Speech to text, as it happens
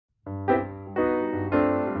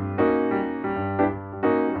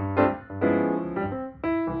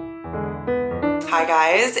Hi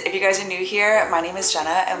guys, if you guys are new here, my name is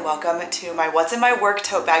Jenna and welcome to my what's in my work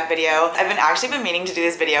tote bag video. I've been meaning to do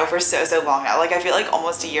this video for so long now. Like I feel like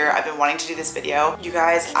almost a year I've been wanting to do this video. You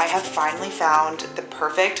guys, I have finally found the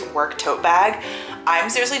perfect work tote bag.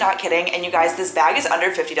 I'm seriously not kidding, and you guys, this bag is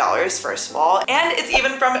under $50 first of all, and it's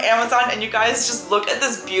even from Amazon, and you guys just look at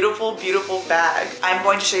this beautiful bag. I'm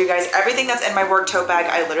going to show you guys everything that's in my work tote bag.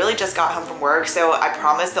 I literally just got home from work, so I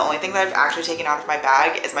promise the only thing that I've actually taken out of my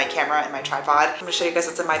bag is my camera and my tripod. I'm gonna show you guys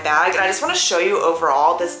what's in my bag, and I just want to show you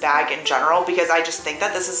overall this bag in general because I just think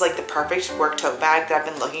that this is like the perfect work tote bag that I've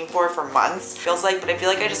been looking for months. Feels like, but I feel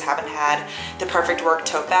like I just haven't had the perfect work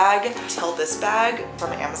tote bag till this bag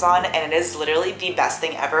from Amazon, and it is literally the best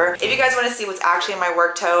thing ever. If you guys want to see what's actually in my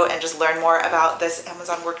work tote and just learn more about this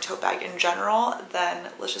Amazon work tote bag in general, then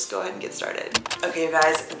let's just go ahead and get started. Okay, you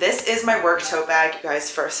guys, this is my work tote bag. You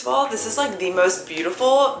guys, first of all, this is like the most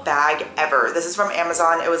beautiful bag ever. This is from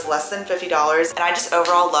Amazon. It was less than $50, and I just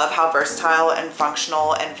overall love how versatile and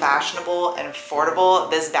functional and fashionable and affordable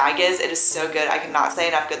this bag is. It is so good. I cannot say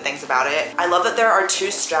enough good things about it. I love that there are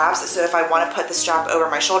two straps, so if I want to put the strap over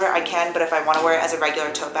my shoulder, I can, but if I want to wear it as a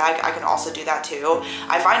regular tote bag, I can also do that too.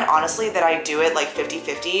 I find honestly that I do it like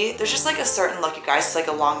 50-50. There's just like a certain look, you guys. It's like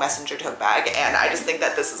a long messenger tote bag, and I just think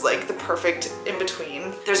that this is like the perfect in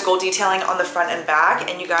between. There's gold detailing on the front and back,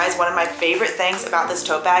 and you guys, one of my favorite things about this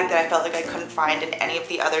tote bag that I felt like I couldn't find in any of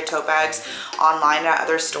the other tote bags online at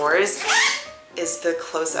other stores is the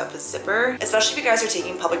close-up zipper. Especially if you guys are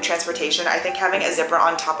taking public transportation, I think having a zipper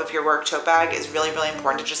on top of your work tote bag is really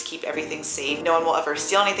important to just keep everything safe. No one will ever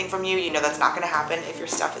steal anything from you. You know that's not gonna happen if your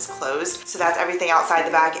stuff is closed. So that's everything outside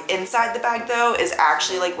the bag. Inside the bag though is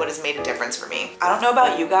actually like what has made a difference for me. I don't know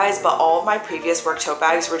about you guys, but all of my previous work tote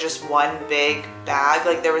bags were just one big bag.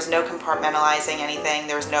 Like there was no compartmentalizing anything.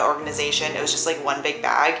 There was no organization. It was just like one big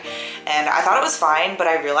bag. And I thought it was fine, but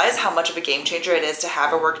I realized how much of a game changer it is to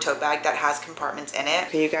have a work tote bag that has compartments in it.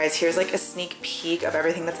 Okay, you guys, here's like a sneak peek of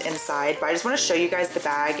everything that's inside, but I just want to show you guys the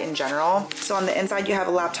bag in general. So on the inside, you have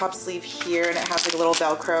a laptop sleeve here, and it has like a little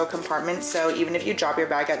Velcro compartment. So even if you drop your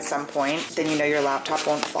bag at some point, then you know your laptop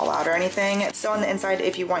won't fall out or anything. So on the inside,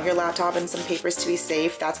 if you want your laptop and some papers to be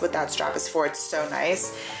safe, that's what that strap is for. It's so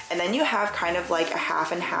nice. And then you have kind of like a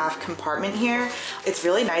half and half compartment here. It's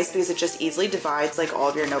really nice because it just easily divides like all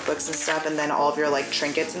of your notebooks and stuff, and then all of your like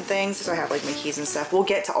trinkets and things. So I have like my keys and stuff. We'll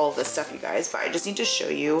get to all of this stuff, you guys, but I just need to show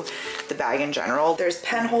you the bag in general. There's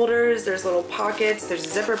pen holders, there's little pockets, there's a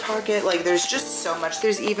zipper pocket, like there's just so much.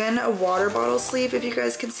 There's even a water bottle sleeve, if you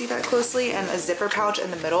guys can see that closely, and a zipper pouch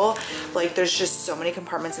in the middle. Like there's just so many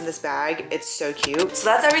compartments in this bag. It's so cute. So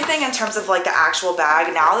that's everything in terms of like the actual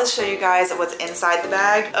bag. Now let's show you guys what's inside the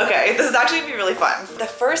bag. Okay, this is actually gonna be really fun. The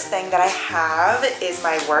first thing that I have is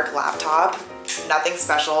my work laptop. Nothing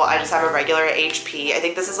special. I just have a regular HP. I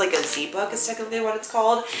think this is like a ZBook is technically what it's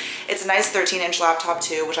called. It's a nice 13-inch laptop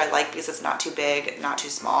too, which I like because it's not too big, not too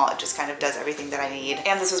small. It just kind of does everything that I need.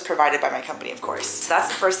 And this was provided by my company, of course. So that's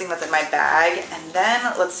the first thing that's in my bag. And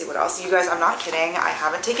then let's see what else. You guys, I'm not kidding. I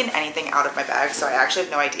haven't taken anything out of my bag, so I actually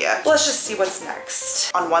have no idea. Let's just see what's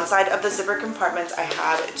next. On one side of the zipper compartments, I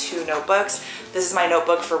have two notebooks. This is my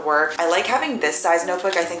notebook for work. I like having this size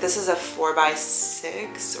notebook. I think this is a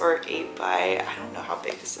 4x6 or 8x, I don't know how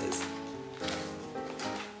big this is.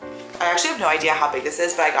 I actually have no idea how big this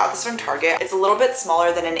is, but I got this from Target. It's a little bit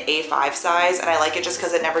smaller than an A5 size, and I like it just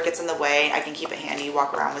because it never gets in the way. I can keep it handy,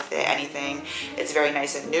 walk around with it, anything. It's very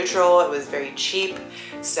nice and neutral. It was very cheap.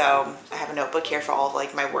 So I have a notebook here for all of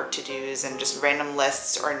like my work to-dos and just random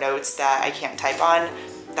lists or notes that I can't type on.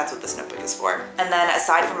 That's what this notebook is for. And then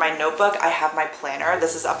aside from my notebook, I have my planner.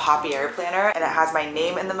 This is a papier planner, and it has my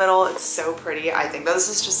name in the middle. It's so pretty. I think this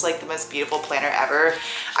is just like the most beautiful planner ever.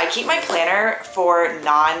 I keep my planner for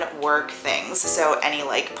non-work things. So any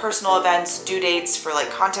like personal events, due dates for like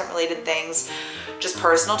content related things, just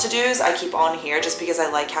personal to-dos, I keep on here just because I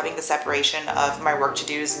like having the separation of my work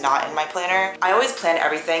to-dos not in my planner. I always plan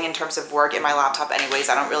everything in terms of work in my laptop anyways.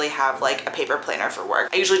 I don't really have like a paper planner for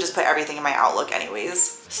work. I usually just put everything in my Outlook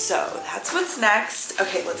anyways. So that's what's next.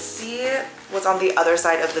 Okay, let's see what's on the other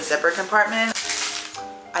side of the zipper compartment.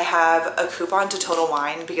 I have a coupon to Total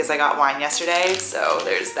Wine because I got wine yesterday, so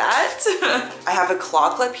there's that. I have a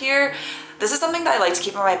claw clip here. This is something that I like to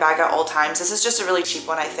keep in my bag at all times. This is just a really cheap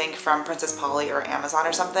one, I think, from Princess Polly or Amazon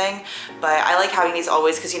or something. But I like having these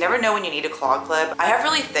always because you never know when you need a claw clip. I have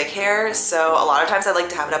really thick hair, so a lot of times I like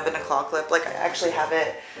to have it up in a claw clip. Like I actually have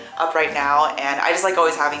it up right now, and I just like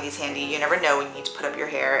always having these handy. You never know when you need to put up your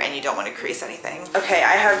hair and you don't want to crease anything. Okay,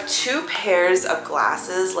 I have 2 pairs of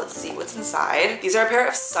glasses. Let's see what's inside. These are a pair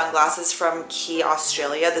of sunglasses from Key,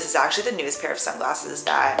 Australia. This is actually the newest pair of sunglasses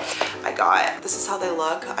that I got. This is how they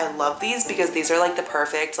look. I love these because these are like the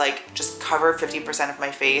perfect, like just cover 50% of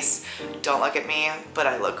my face. Don't look at me, but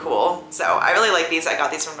I look cool. So I really like these. I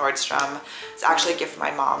got these from Nordstrom. It's actually a gift from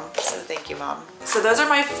my mom, so thank you, Mom. So those are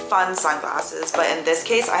my fun sunglasses, but in this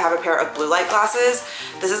case, I have a pair of blue light glasses.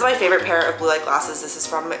 This is my favorite pair of blue light glasses. This is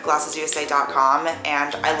from glassesusa.com,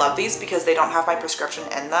 and I love these because they don't have my prescription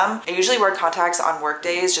in them. I usually wear contacts on work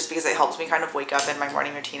days just because it helps me kind of wake up in my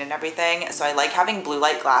morning routine and everything. So I like having blue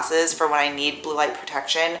light glasses for when I need blue light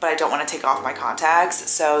protection, but I don't want to take off my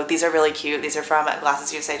contacts. So these are really cute. These are from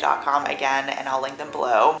glassesusa.com again, and I'll link them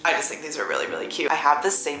below. I just think these are really, really cute. I have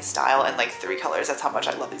the same style in like 3 colors. That's how much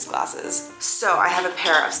I love these glasses. So I have a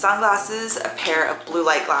pair of sunglasses, a pair of blue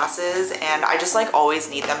light glasses, and I just like always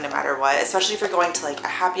need them no matter what, especially if you're going to like a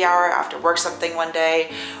happy hour after work something one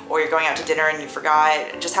day, or you're going out to dinner and you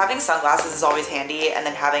forgot. Just having sunglasses is always handy, and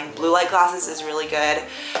then having blue light glasses is really good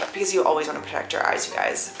because you always want to protect your eyes, you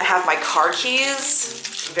guys. I have my car keys.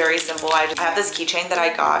 Very simple. I have this keychain that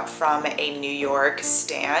I got from a New York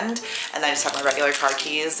stand, and I just have my regular car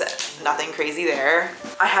keys. Nothing crazy there.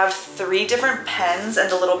 I have 3 different pens and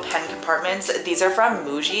the little pen compartments. These are from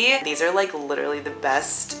Muji. These are like literally the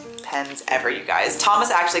best pens ever, you guys.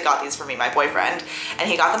 Thomas actually got these for me, my boyfriend, and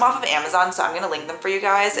he got them off of Amazon, so I'm gonna link them for you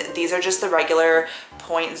guys. These are just the regular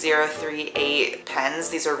 0.038 pens.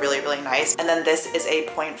 These are really, really nice. And then this is a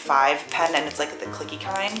 0.5 pen, and it's like the clicky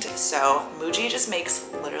kind. So Muji just makes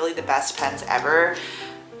literally the best pens ever.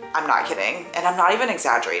 I'm not kidding, and I'm not even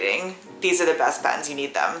exaggerating. These are the best pens, you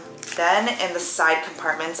need them. Then in the side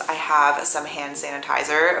compartments, I have some hand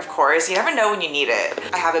sanitizer, of course. You never know when you need it.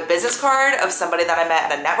 I have a business card of somebody that I met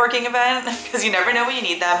at a networking event because you never know when you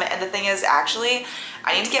need them. And the thing is, actually,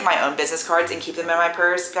 I need to get my own business cards and keep them in my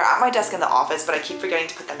purse. They're at my desk in the office, but I keep forgetting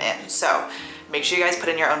to put them in. So make sure you guys put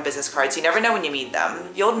in your own business cards. You never know when you need them.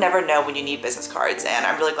 You'll never know when you need business cards, and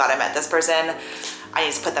I'm really glad I met this person. I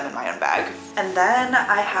need to put them in my own bag. And then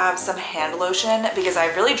I have some hand lotion because I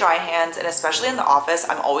have really dry hands, and especially in the office,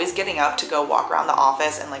 I'm always getting up to go walk around the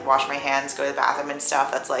office and like wash my hands, go to the bathroom and stuff.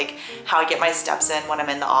 That's like how I get my steps in when I'm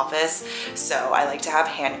in the office. So I like to have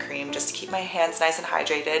hand cream just to keep my hands nice and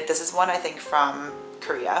hydrated. This is one I think from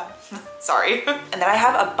Korea. Sorry. And then I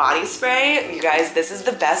have a body spray. You guys, this is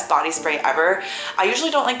the best body spray ever. I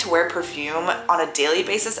usually don't like to wear perfume on a daily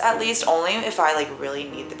basis, at least, only if I like really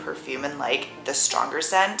need the perfume and like the stronger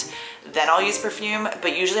scent. Then I'll use perfume,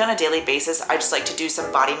 but usually on a daily basis, I just like to do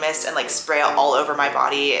some body mist and like spray it all over my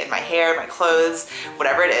body and my hair, my clothes,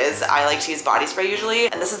 whatever it is. I like to use body spray usually.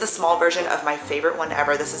 And this is the small version of my favorite one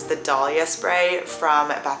ever. This is the Dahlia spray from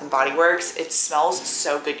Bath & Body Works. It smells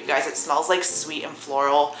so good, you guys. It smells like sweet and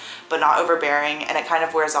floral, but not overbearing, and it kind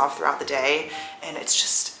of wears off throughout the day. And it's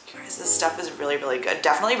just, you guys, this stuff is really, really good.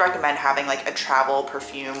 Definitely recommend having like a travel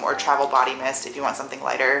perfume or travel body mist if you want something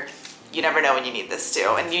lighter. You never know when you need this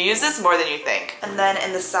too, and you use this more than you think. And then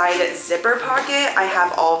in the side zipper pocket, I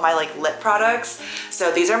have all of my like lip products.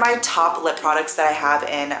 So these are my top lip products that I have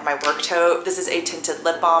in my work tote. This is a tinted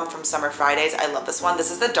lip balm from Summer Fridays. I love this one.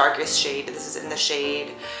 This is the darkest shade. This is in the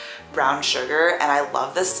shade Brown Sugar, and I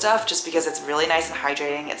love this stuff just because it's really nice and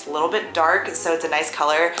hydrating. It's a little bit dark, so it's a nice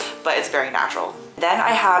color, but it's very natural. Then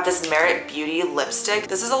I have this Merit Beauty lipstick.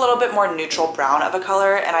 This is a little bit more neutral brown of a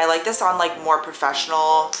color, and I like this on like more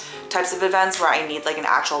professional types of events where I need like an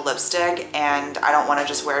actual lipstick and I don't want to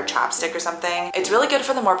just wear a chapstick or something. It's really good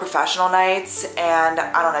for the more professional nights, and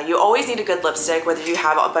I don't know, you always need a good lipstick. Whether you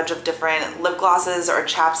have a bunch of different lip glosses or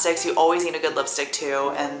chapsticks, you always need a good lipstick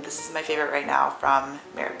too, and this is my favorite right now from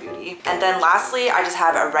Merit Beauty. And then lastly, I just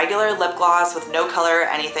have a regular lip gloss with no color or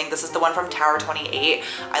anything. This is the one from Tower 28.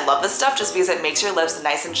 I love this stuff just because it makes your lips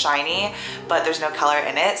nice and shiny, but there's no color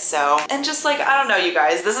in it. So, and just like, I don't know, you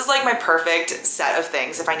guys, this is like my perfect set of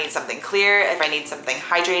things if I need something clear, if I need something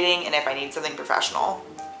hydrating, and if I need something professional.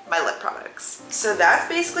 My lip products. So that's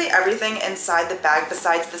basically everything inside the bag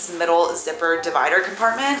besides this middle zipper divider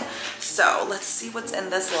compartment. So let's see what's in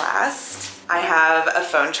this last. I have a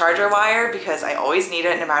phone charger wire because I always need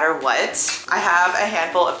it no matter what. I have a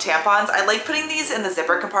handful of tampons. I like putting these in the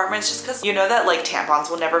zipper compartments just because you know that like tampons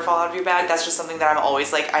will never fall out of your bag. That's just something that I'm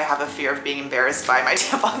always like, I have a fear of being embarrassed by my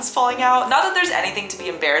tampons falling out. Not that there's anything to be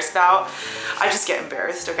embarrassed about. I just get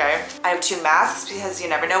embarrassed, okay? I have 2 masks because you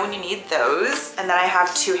never know when you need those. And then I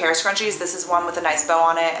have 2 hair scrunchies. This is one with a nice bow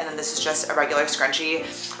on it, and then this is just a regular scrunchie.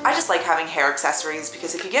 I just like having hair accessories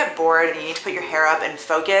because if you get bored and you need to put your hair up and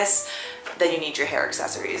focus, then you need your hair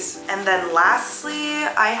accessories. And then lastly,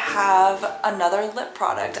 I have another lip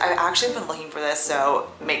product. I've actually been looking for this, so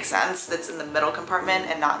makes sense. That's in the middle compartment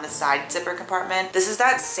and not in the side zipper compartment. This is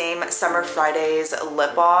that same Summer Fridays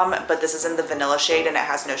lip balm, but this is in the vanilla shade and it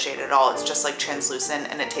has no shade at all. It's just like translucent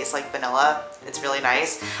and it tastes like vanilla. It's really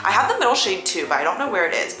nice. I have the middle shade too, but I don't know where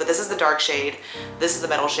it is, but this is the dark shade. This is the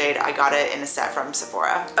middle shade. I got it in a set from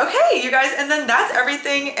Sephora. Okay, you guys, and then that's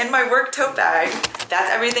everything in my work tote bag.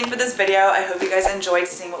 That's everything for this video. I hope you guys enjoyed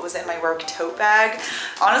seeing what was in my work tote bag.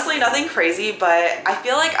 Honestly, nothing crazy, but I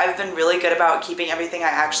feel like I've been really good about keeping everything I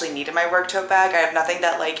actually need in my work tote bag. I have nothing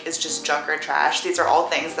that like is just junk or trash. These are all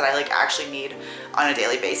things that I like actually need on a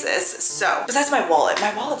daily basis. So besides my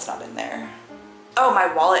wallet's not in there. Oh,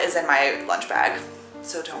 my wallet is in my lunch bag,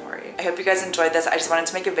 so don't worry. I hope you guys enjoyed this. I just wanted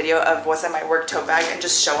to make a video of what's in my work tote bag and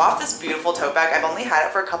just show off this beautiful tote bag. I've only had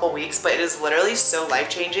it for a couple weeks, but it is literally so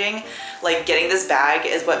life-changing. Like, getting this bag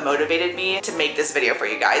is what motivated me to make this video for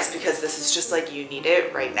you guys, because this is just like, you need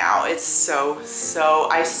it right now. It's so,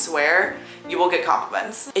 I swear, you will get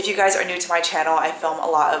compliments. If you guys are new to my channel, I film a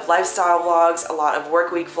lot of lifestyle vlogs, a lot of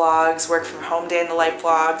work week vlogs, work from home day in the life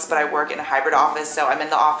vlogs, but I work in a hybrid office, so I'm in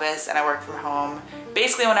the office and I work from home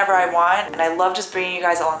basically whenever I want, and I love just bringing you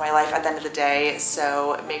guys along my life at the end of the day.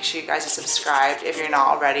 So make sure you guys are subscribed if you're not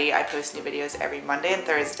already. I post new videos every Monday and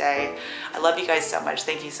Thursday. I love you guys so much.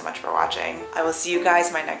 Thank you so much for watching. I will see you guys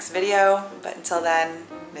in my next video, but until then,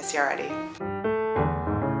 miss you already.